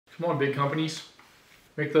Come on, big companies.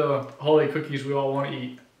 Make the holiday cookies we all want to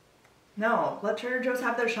eat. No, let Trader Joe's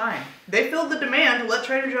have their shine. They filled the demand, let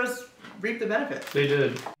Trader Joe's reap the benefits. They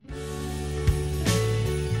did.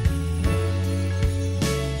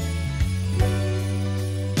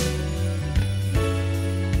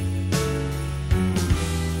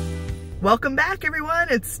 Welcome back, everyone.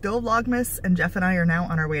 It's still Vlogmas, and Jeff and I are now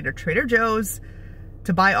on our way to Trader Joe's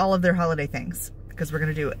to buy all of their holiday things because we're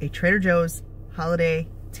gonna do a Trader Joe's holiday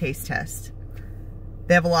taste test.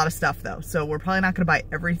 They have a lot of stuff though, so we're probably not gonna buy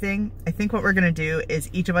everything. I think what we're gonna do is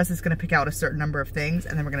each of us is gonna pick out a certain number of things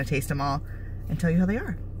and then we're gonna taste them all and tell you how they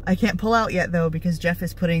are. I can't pull out yet though because Jeff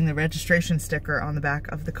is putting the registration sticker on the back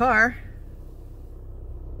of the car.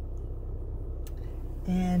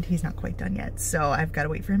 And he's not quite done yet, so I've got to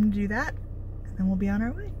wait for him to do that, and then we'll be on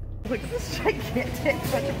our way. Look at this gigantic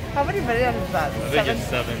bunch of, how many bananas is that? I think it's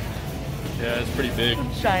 7. Yeah, it's pretty big.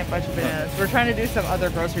 Giant bunch of bananas. We're trying to do some other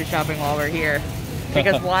grocery shopping while we're here,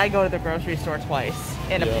 because why go to the grocery store twice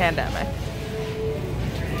in a pandemic?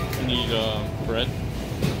 You need bread?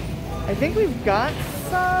 I think we've got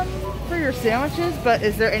some for your sandwiches, but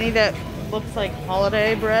is there any that looks like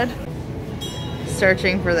holiday bread?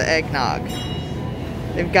 Searching for the eggnog.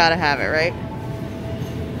 They've got to have it, right?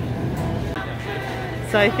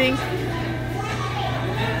 So I think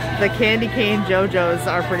the candy cane JoJo's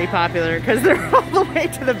are pretty popular because they're all the way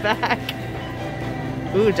to the back.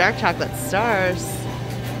 Ooh, dark chocolate stars.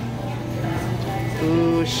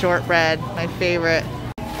 Ooh, shortbread, my favorite.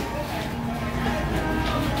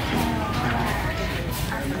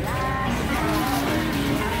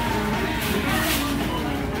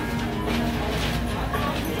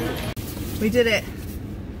 We did it.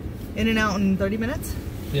 In and out in 30 minutes?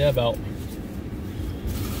 Yeah, about.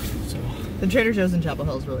 So. The Trader Joe's in Chapel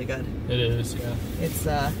Hill is really good. It is, yeah. It's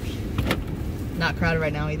not crowded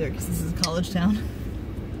right now either because this is a college town.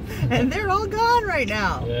 And they're all gone right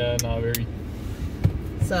now. Yeah, not very.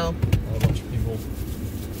 So. Not a bunch of people.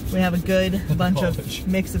 We have a good bunch of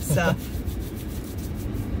mix of stuff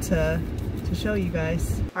to show you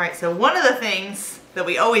guys. All right, so one of the things that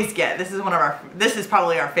we always get, this is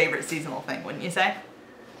probably our favorite seasonal thing, wouldn't you say?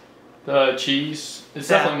 The cheese. It's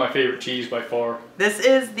definitely my favorite cheese by far. This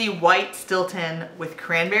is the white Stilton with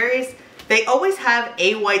cranberries. They always have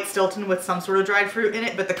a white Stilton with some sort of dried fruit in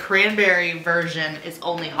it, but the cranberry version is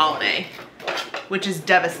only holiday, which is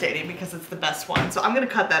devastating because it's the best one. So I'm gonna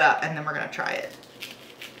cut that up and then we're gonna try it.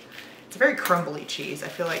 It's a very crumbly cheese. I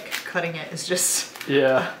feel like cutting it is just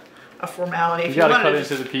a formality. You gotta cut it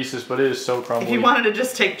into the pieces, but it is so crumbly. If you wanted to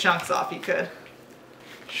just take chunks off, you could.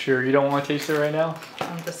 Sure, you don't want to taste it right now?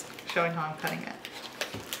 I'm just showing how I'm cutting it.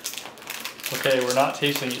 Okay, we're not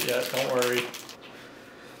tasting it yet, don't worry.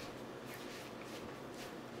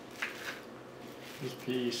 This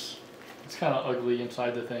piece, it's kind of ugly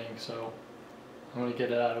inside the thing, so I'm gonna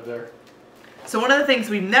get it out of there. So one of the things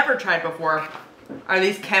we've never tried before are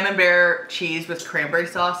these camembert cheese with cranberry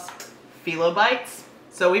sauce phyllo bites.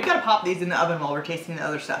 So we've got to pop these in the oven while we're tasting the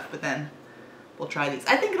other stuff, but then we'll try these.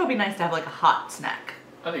 I think it'll be nice to have like a hot snack.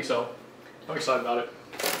 I think so. I'm excited about it.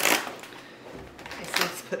 Okay, so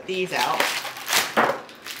let's put these out.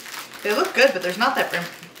 They look good, but there's not that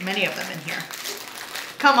many of them in here.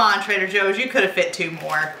 Come on, Trader Joe's, you could have fit 2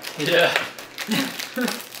 more. Yeah.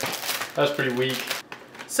 That's pretty weak.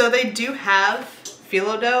 So they do have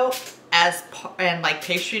phyllo dough and like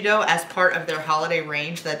pastry dough as part of their holiday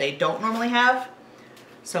range that they don't normally have.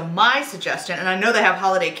 So my suggestion, and I know they have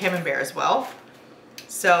holiday camembert as well.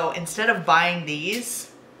 So instead of buying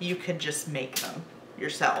these, you could just make them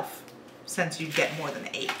yourself, since you get more than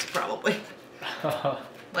 8 probably.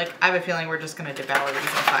 Like, I have a feeling we're just gonna devour these in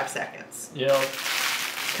 5 seconds. Yeah.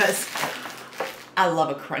 Because I love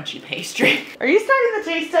a crunchy pastry. Are you starting the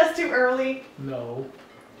taste test too early? No.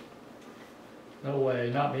 No way,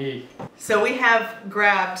 not me. So we have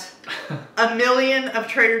grabbed a million of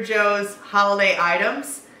Trader Joe's holiday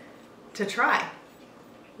items to try.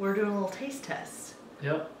 We're doing a little taste test.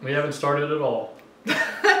 Yep, we haven't started at all.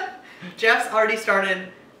 Jeff's already started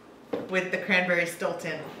with the cranberry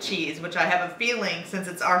Stilton cheese, which I have a feeling, since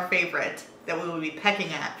it's our favorite, that we will be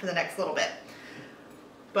pecking at for the next little bit.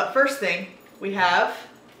 But first thing, we have,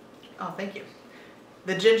 oh thank you,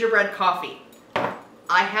 the gingerbread coffee.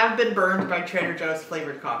 I have been burned by Trader Joe's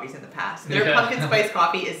flavored coffees in the past. Their pumpkin spice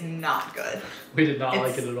coffee is not good. We did not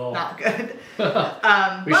like it at all. Not good.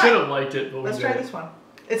 We should have liked it, but let's try this one.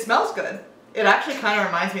 It smells good. It actually kind of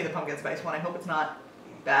reminds me of the pumpkin spice one. I hope it's not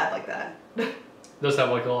bad like that. It does have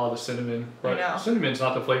like a lot of the cinnamon, but cinnamon's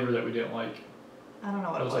not the flavor that we didn't like. I don't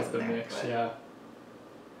know what it was like the in there, mix, but... yeah.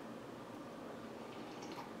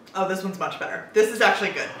 Oh, this one's much better. This is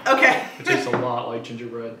actually good. Okay. It tastes a lot like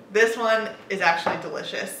gingerbread. This one is actually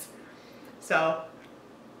delicious. So,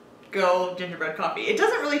 go gingerbread coffee. It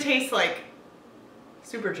doesn't really taste like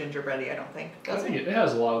super gingerbready, I don't think. I think it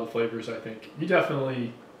has a lot of the flavors, I think. You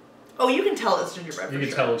definitely... Oh, you can tell it's gingerbread. You can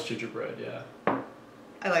tell it's gingerbread, yeah.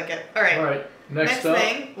 I like it. All right. All right. Next up.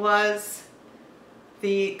 thing was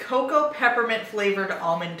the cocoa peppermint flavored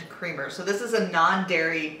almond creamer. So this is a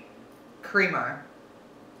non-dairy creamer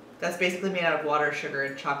that's basically made out of water, sugar,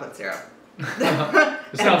 and chocolate syrup.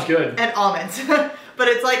 It sounds good. And almonds. But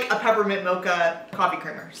it's like a peppermint mocha coffee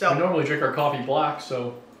creamer. So we normally drink our coffee black,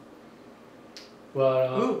 so we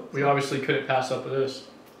obviously couldn't pass up with this.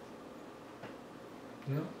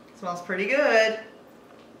 Yeah. Smells pretty good.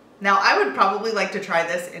 Now, I would probably like to try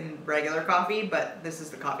this in regular coffee, but this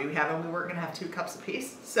is the coffee we have, and we weren't going to have 2 cups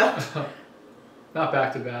apiece, so... Not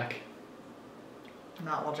back to back.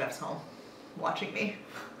 Not while Jeff's home, watching me.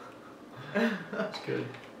 That's good.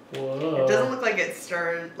 Whoa. It doesn't look like it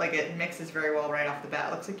stirred, like it mixes very well right off the bat.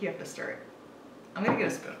 It looks like you have to stir it. I'm going to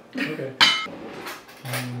get a spoon. Okay.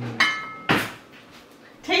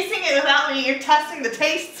 Tasting it without me, you're testing the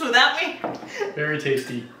tastes without me? Very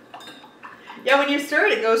tasty. Yeah, when you stir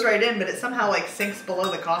it, it goes right in, but it somehow like sinks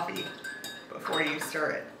below the coffee before you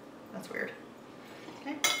stir it. That's weird.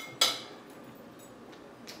 Okay.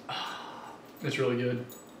 It's really good.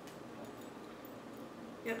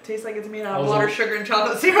 Yep, tastes like it's made out of water, sugar, and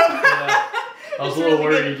chocolate syrup. Yeah. I was a little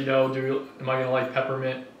worried, you know, am I going to like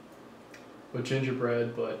peppermint with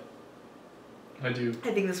gingerbread, but I do.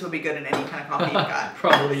 I think this would be good in any kind of coffee you've got.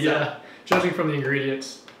 Probably, yeah. Judging from the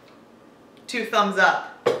ingredients. 2 thumbs up.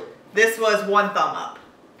 This was 1 thumb up.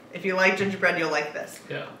 If you like gingerbread, you'll like this.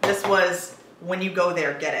 Yeah. This was, when you go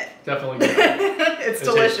there, get it. Definitely get it. It's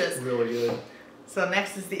delicious. Really good. So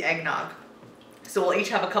next is the eggnog. So we'll each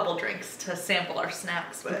have a couple drinks to sample our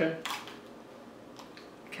snacks with. Okay.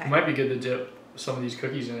 Okay. It might be good to dip some of these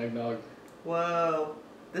cookies in eggnog. Whoa.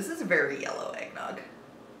 This is a very yellow eggnog.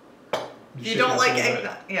 If you should don't have like some of it.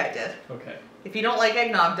 eggnog, yeah, I did. Okay. If you don't like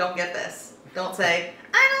eggnog, don't get this. Don't say,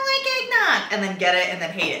 I don't like eggnog, and then get it and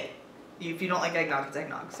then hate it. If you don't like eggnog, it's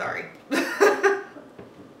eggnog. Sorry.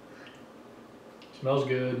 Smells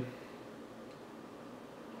good.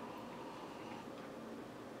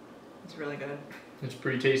 It's really good. It's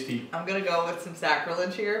pretty tasty. I'm going to go with some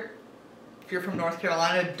sacrilege here. If you're from North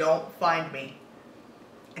Carolina, don't find me.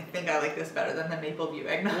 I think I like this better than the Maple View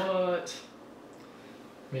eggnog. What?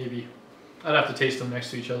 Maybe. I'd have to taste them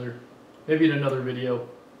next to each other. Maybe in another video.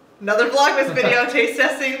 Another Vlogmas video taste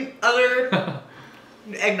testing other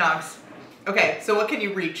eggnogs. Okay, so what can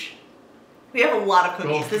you reach? We have a lot of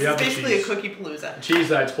cookies. Well, this is basically a cookie palooza. The cheese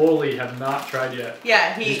that I totally have not tried yet.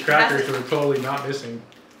 Yeah, these crackers are totally not missing.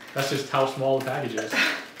 That's just how small the package is.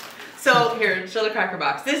 So here, show the cracker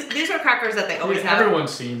box. These are crackers that they always have.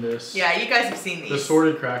 Everyone's seen this. Yeah, you guys have seen these. The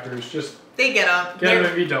sorted crackers, just they get them. Get them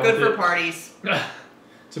and be done with it. Good for parties.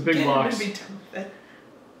 It's a big box. Get them and be done with it.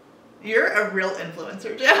 You're a real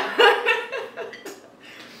influencer, Jeff.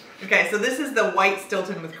 Okay, so this is the white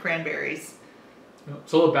Stilton with cranberries.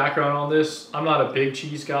 So a little background on this. I'm not a big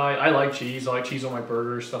cheese guy. I like cheese. I like cheese on my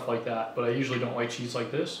burgers, stuff like that. But I usually don't like cheese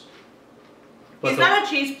like this. But He's not a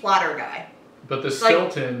cheese platter guy. But the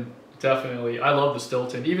Stilton, definitely. I love the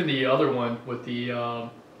Stilton. Even the other one with the,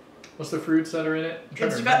 what's the fruits that are in it?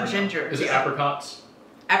 It's got ginger. Is it apricots?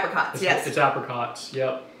 Apricots, yes. It's apricots,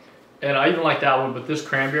 yep. And I even like that one, but this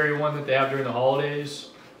cranberry one that they have during the holidays,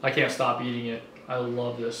 I can't stop eating it. I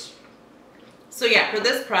love this. So yeah, for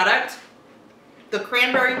this product, the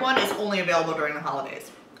cranberry one is only available during the holidays.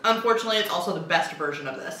 Unfortunately, it's also the best version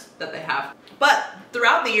of this that they have. But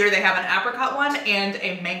throughout the year, they have an apricot one and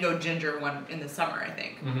a mango ginger one in the summer, I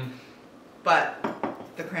think. Mm-hmm. But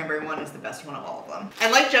the cranberry one is the best one of all of them.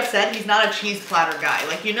 And like Jeff said, he's not a cheese platter guy.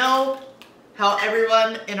 Like, you know how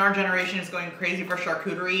everyone in our generation is going crazy for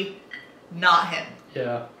charcuterie? Not him.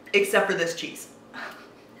 Yeah. Except for this cheese.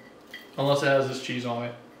 Unless it has this cheese on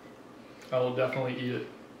it. I will definitely eat it.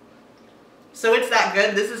 So it's that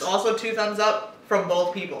good. This is also 2 thumbs up from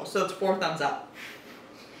both people. So it's 4 thumbs up.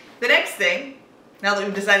 The next thing, now that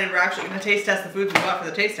we've decided we're actually going to taste test the foods we bought for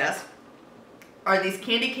the taste test, are these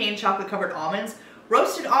candy cane chocolate covered almonds.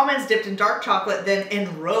 Roasted almonds dipped in dark chocolate, then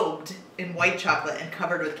enrobed in white chocolate and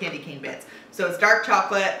covered with candy cane bits. So it's dark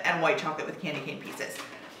chocolate and white chocolate with candy cane pieces.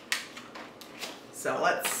 So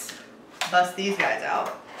let's bust these guys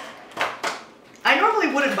out. I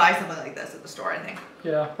normally wouldn't buy something like this at the store, I think.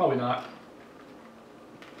 Yeah, probably not.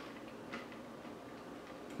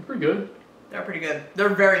 They're pretty good. They're pretty good. They're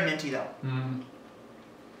very minty though.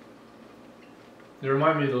 They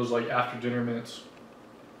remind me of those like after dinner mints.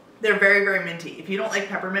 They're very, very minty. If you don't like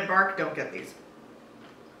peppermint bark, don't get these.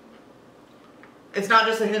 It's not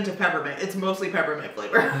just a hint of peppermint. It's mostly peppermint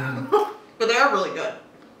flavor. But they are really good.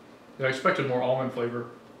 Yeah, I expected more almond flavor.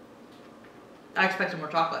 I expected more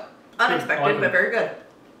chocolate. Unexpected, but very good.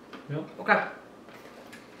 Yep. Okay.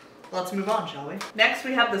 Let's move on, shall we? Next,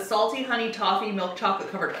 we have the salty honey toffee milk chocolate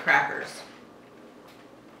covered crackers.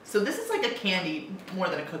 So this is like a candy more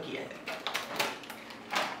than a cookie, I think.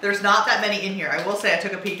 There's not that many in here. I will say I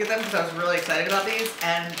took a peek at them because I was really excited about these,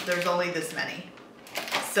 and there's only this many.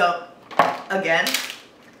 So, again,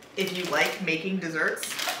 if you like making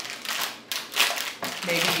desserts,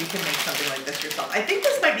 maybe you can make something like this yourself. I think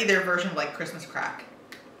this might be their version of like Christmas crack.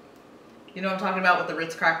 You know what I'm talking about with the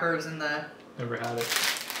Ritz crackers and the... Never had it.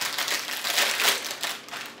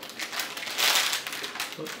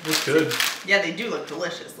 Looks good. Yeah, they do look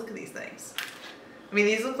delicious. Look at these things. I mean,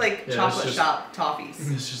 these look like chocolate shop toffees.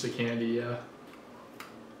 It's just a candy, yeah.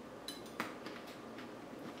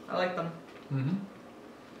 I like them. Mm-hmm.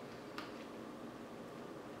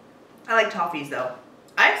 I like toffees, though.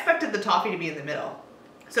 I expected the toffee to be in the middle.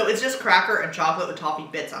 So it's just cracker and chocolate with toffee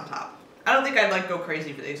bits on top. I don't think I'd like go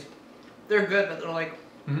crazy for these. They're good, but they're like...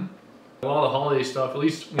 Mm-hmm. A lot of the holiday stuff, at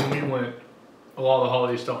least when we went, a lot of the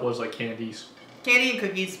holiday stuff was like candies. Candy and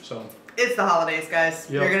cookies. So it's the holidays, guys.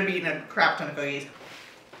 Yep. You're going to be eating a crap ton of cookies.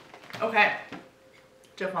 Okay.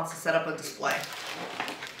 Jeff wants to set up a display.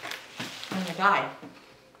 I'm gonna die.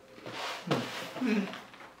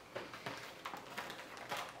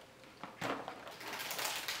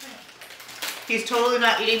 He's totally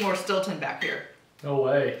not eating more Stilton back here. no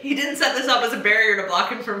way. He didn't set this up as a barrier to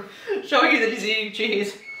block him from showing you that he's eating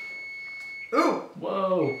cheese. Ooh.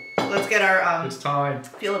 Whoa. Let's get our it's time.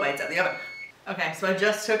 Philo bites out of the oven. Okay, so I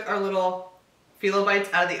just took our little Philo bites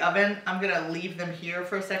out of the oven. I'm gonna leave them here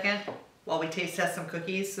for a second while we taste test some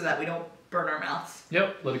cookies so that we don't burn our mouths.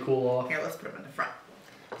 Yep, let it cool off. Here, let's put them in the front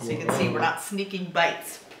so you can see we're not sneaking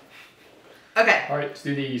bites. Okay. All right, let's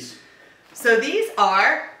do these. So these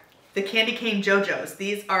are the Candy Cane JoJo's.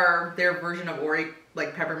 These are their version of Oreo,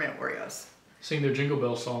 like peppermint Oreos. Sing their Jingle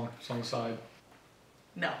Bell song. It's on the side.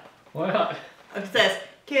 No. Why not? It says,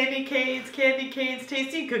 candy canes,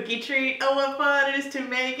 tasty cookie treat. Oh, what fun it is to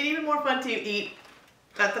make and even more fun to eat.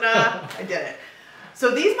 Da-da-da. I did it.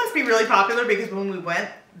 So these must be really popular because when we went,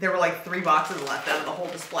 there were like 3 boxes left out of the whole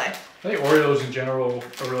display. I think Oreos in general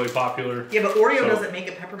are really popular. Yeah, but Oreo doesn't make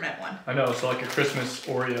a peppermint one. I know, so like a Christmas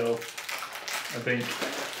Oreo, I think,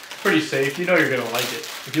 pretty safe. You know you're going to like it.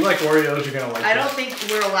 If you like Oreos, you're going to like it. I don't think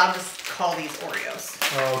we're allowed to call these Oreos.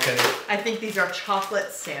 Oh, okay. I think these are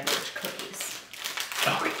chocolate sandwich cookies.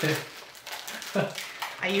 Okay.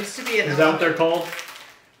 I used to be an... Is that what they're called?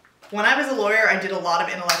 When I was a lawyer, I did a lot of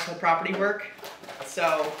intellectual property work.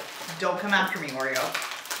 So don't come after me, Oreo.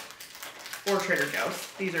 Or Trader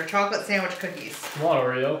Joe's. These are chocolate sandwich cookies. Come on,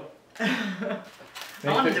 Oreo.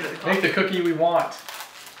 Make the cookie we want.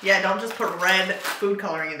 Yeah, don't just put red food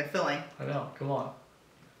coloring in the filling. I know, come on.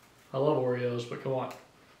 I love Oreos, but come on.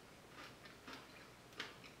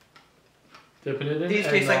 Dipping it in. These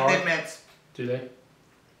taste like Thin Mints. Do they?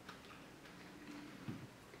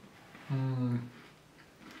 Mmm.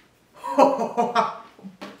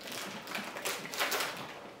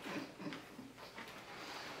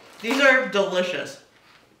 These are delicious.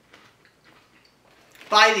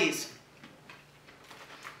 Buy these.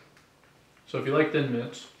 So if you like Thin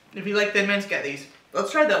Mints. If you like Thin Mints, get these.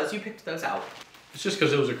 Let's try those. You picked those out. It's just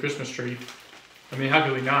because it was a Christmas tree. I mean, how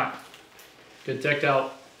could we not get decked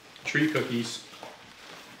out tree cookies?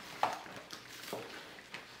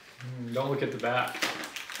 Don't look at the back.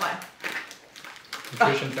 Why?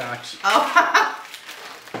 Nutrition facts. Oh.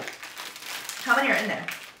 How many are in there?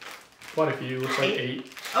 Quite a few. Looks like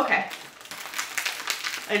 8. Okay.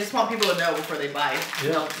 I just want people to know before they buy.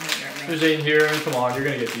 Yeah. There's 8 in here, and come on, you're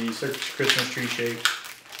gonna get these. They're Christmas tree shaped.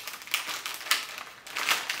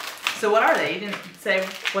 So what are they? You didn't say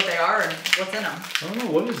what they are and what's in them. I don't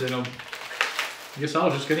know what is in them. I guess I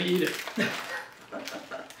was just gonna eat it.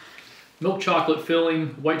 Milk chocolate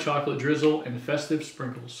filling, white chocolate drizzle, and festive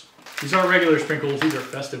sprinkles. These aren't regular sprinkles, these are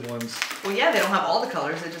festive ones. Well, yeah, they don't have all the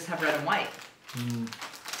colors, they just have red and white. Mm.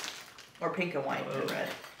 Or pink and white and red.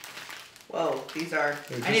 Whoa, these are...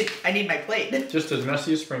 Just, I need my plate. Just as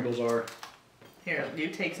messy as sprinkles are. Here, you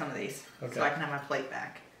take some of these so I can have my plate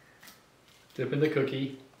back. Dip in the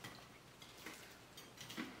cookie.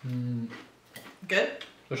 Mm. Good?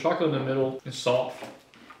 The chocolate in the middle is soft.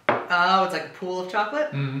 Oh, it's like a pool of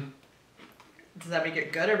chocolate? Mm-hmm. Does that make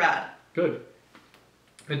it good or bad? Good.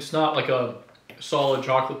 It's not like a solid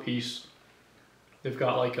chocolate piece. They've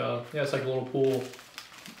got like a, yeah, it's like a little pool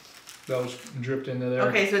that was dripped into there.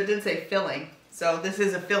 Okay, so it did say filling. So this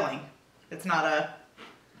is a filling. It's not a...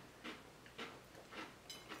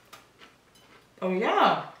 Oh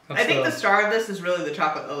yeah. I think the star of this is really the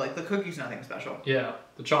chocolate though. Like the cookie's nothing special. Yeah,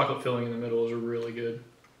 the chocolate filling in the middle is really good.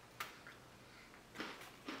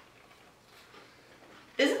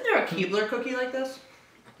 Isn't there a Keebler cookie like this?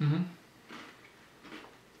 Mm-hmm.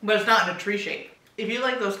 But it's not in a tree shape. If you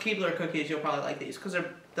like those Keebler cookies, you'll probably like these because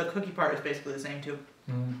the cookie part is basically the same too.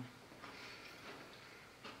 Mm.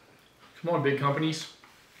 Come on, big companies.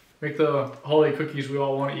 Make the holiday cookies we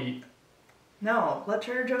all want to eat. No, let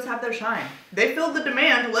Trader Joe's have their shine. They filled the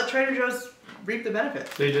demand, let Trader Joe's reap the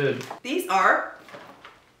benefits. They did. These are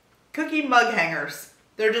cookie mug hangers.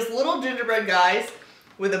 They're just little gingerbread guys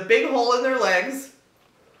with a big hole in their legs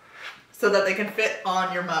so that they can fit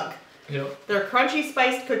on your mug. Yep. They're crunchy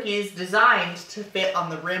spiced cookies designed to fit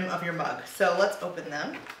on the rim of your mug. So let's open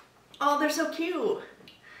them. Oh, they're so cute.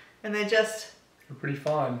 And they just... They're pretty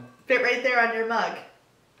fun. Fit right there on your mug.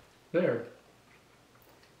 There.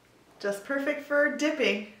 Just perfect for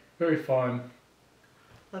dipping. Very fun.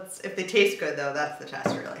 If they taste good though, that's the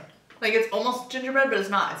test really. Like it's almost gingerbread, but it's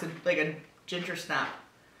not. It's like a ginger snap.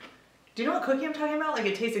 Do you know what cookie I'm talking about? Like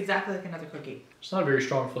it tastes exactly like another cookie. It's not a very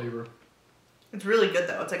strong flavor. It's really good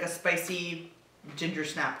though. It's like a spicy ginger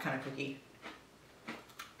snap kind of cookie.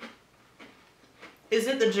 Is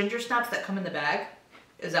it the ginger snaps that come in the bag?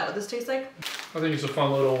 Is that what this tastes like? I think it's a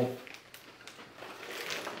fun little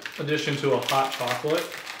addition to a hot chocolate.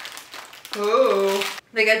 Ooh.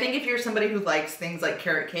 Like I think if you're somebody who likes things like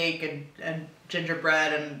carrot cake and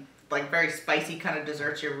gingerbread and like very spicy kind of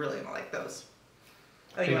desserts, you're really gonna like those.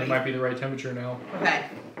 I think it might be the right temperature now. Okay.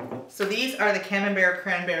 So these are the Camembert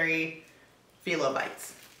Cranberry Phyllo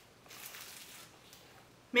Bites.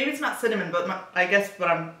 Maybe it's not cinnamon, but I guess what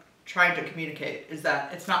I'm trying to communicate is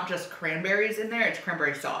that it's not just cranberries in there, it's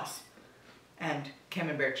cranberry sauce and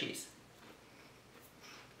Camembert cheese.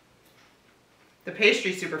 The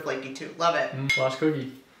pastry's super flaky too. Love it. Last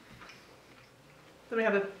cookie. Then we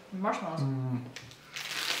have the marshmallows.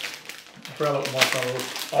 I forgot about the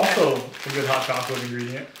marshmallows. Also a good hot chocolate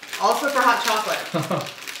ingredient. Also for hot chocolate.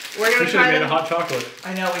 We're gonna we should have made a hot chocolate.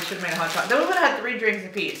 I know, we should have made a hot chocolate. Then we would have had 3 drinks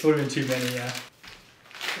apiece. It would have been too many, yeah.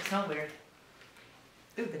 They smell weird.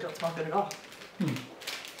 Ooh, they don't smell good at all.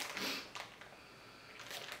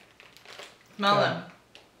 Smell them.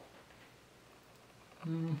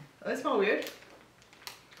 Oh, they smell weird.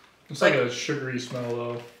 It's like a sugary smell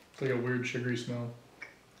though. It's like a weird sugary smell.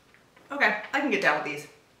 Okay, I can get down with these.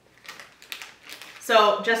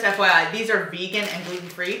 So just FYI, these are vegan and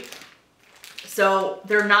gluten-free. So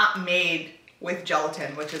they're not made with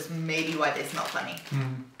gelatin, which is maybe why they smell funny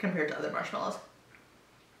compared to other marshmallows.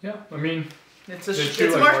 Yeah, I mean, it's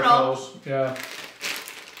a marshmallow. Yeah.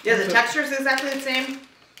 Yeah, the texture is exactly the same.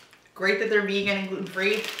 Great that they're vegan and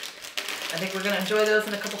gluten-free. I think we're gonna enjoy those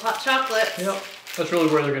in a couple hot chocolates. Yep, that's really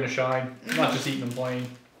where they're gonna shine. Not just eating them plain.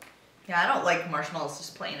 Yeah, I don't like marshmallows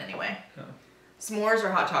just plain anyway. No. S'mores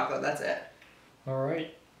or hot chocolate, that's it. All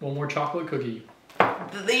right, one more chocolate cookie.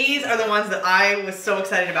 These are the ones that I was so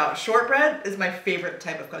excited about. Shortbread is my favorite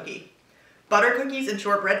type of cookie. Butter cookies and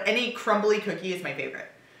shortbread, any crumbly cookie is my favorite.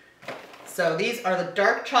 So these are the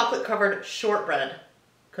dark chocolate covered shortbread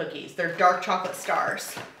cookies. They're dark chocolate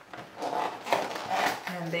stars.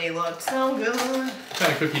 And they look so good.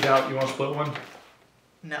 Kind of cookied out. You want to split one?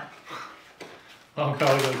 No. I'll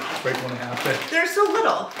probably like break one in half then. They're so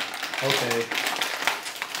little. Okay.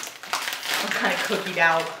 I'm kind of cookied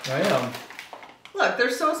out. I am. Look,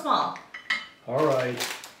 they're so small. All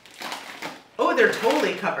right. Oh, they're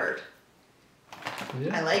totally covered.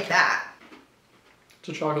 Yeah. I like that. It's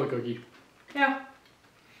a chocolate cookie. Yeah.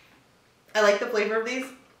 I like the flavor of these.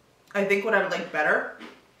 I think what I would like better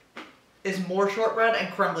is more shortbread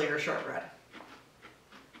and crumblier shortbread.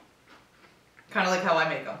 Kind of like how I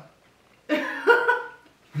make them.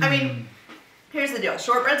 I mean, here's the deal.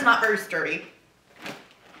 Shortbread's not very sturdy.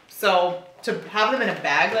 So to have them in a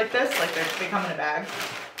bag like this, like they come in a bag,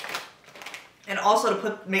 and also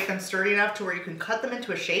to make them sturdy enough to where you can cut them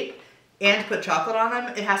into a shape and put chocolate on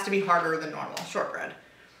them, it has to be harder than normal shortbread,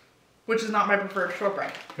 which is not my preferred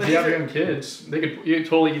shortbread. But if you have young kids, they could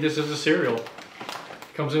totally eat this as a cereal.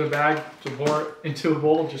 Comes in a bag, to pour it into a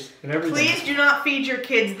bowl, just and everything. Please do not feed your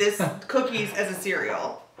kids this cookies as a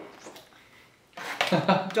cereal.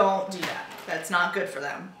 Don't do that. That's not good for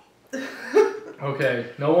them. Okay,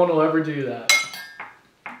 no one will ever do that.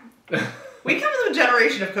 We come from a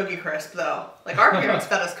generation of Cookie Crisp, though. Like, our parents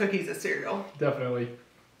fed us cookies as cereal. Definitely.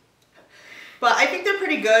 But I think they're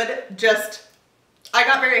pretty good. Just, I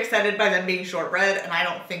got very excited by them being shortbread, and I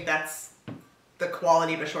don't think that's the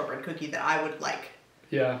quality of a shortbread cookie that I would like.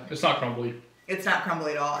 Yeah, it's not crumbly. It's not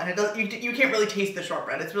crumbly at all, and it does, you can't really taste the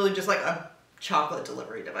shortbread. It's really just like a chocolate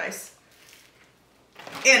delivery device.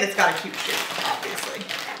 And it's got a cute shape, obviously.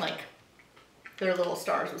 Like, they're little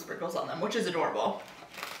stars with sprinkles on them, which is adorable.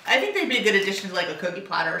 I think they'd be a good addition to like a cookie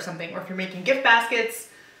platter or something, or if you're making gift baskets,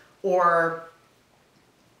 or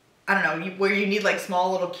I don't know, where you need like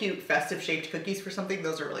small little cute festive shaped cookies for something,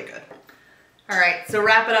 those are really good. All right, so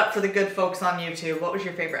wrap it up for the good folks on YouTube. What was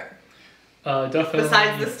your favorite? Definitely.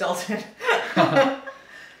 Besides the Stilton.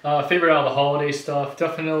 Favorite out of the holiday stuff,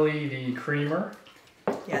 definitely the creamer.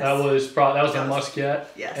 Yes. That was a must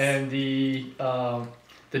get. Yes. And the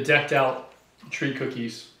decked out tree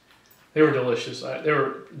cookies. They were delicious. They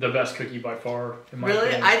were the best cookie by far, in my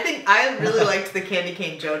opinion. I think I really liked the candy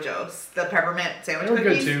cane JoJo's, the peppermint sandwich cookies. They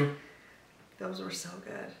were cookies. good too. Those were so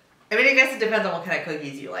good. I mean, I guess it depends on what kind of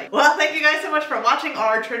cookies you like. Well, thank you guys so much for watching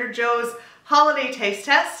our Trader Joe's holiday taste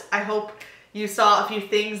test. I hope you saw a few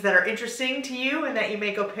things that are interesting to you and that you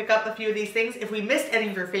may go pick up a few of these things. If we missed any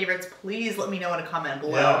of your favorites, please let me know in a comment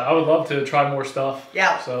below. Yeah, I would love to try more stuff.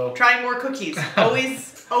 Yeah, so trying more cookies.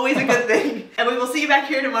 Always a good thing. And we will see you back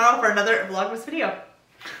here tomorrow for another Vlogmas video.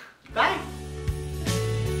 Bye.